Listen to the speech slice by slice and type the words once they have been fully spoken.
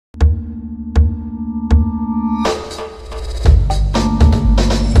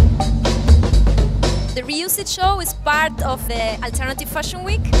Reuse It show is part of the Alternative Fashion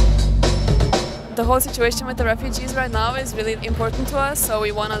Week. The whole situation with the refugees right now is really important to us, so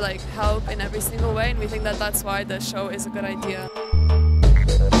we want to help in every single way, and we think that that's why the show is a good idea.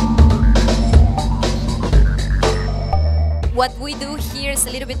 What we do here is a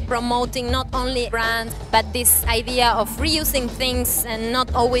little bit promoting not only brands, but this idea of reusing things and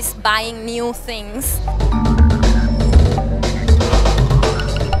not always buying new things.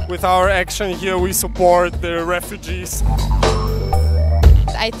 With our action here, we support the refugees.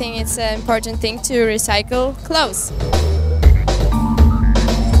 I think it's an important thing to recycle clothes.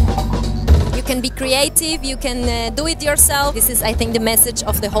 You can be creative, you can do it yourself. This is, I think, the message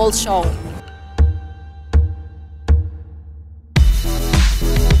of the whole show.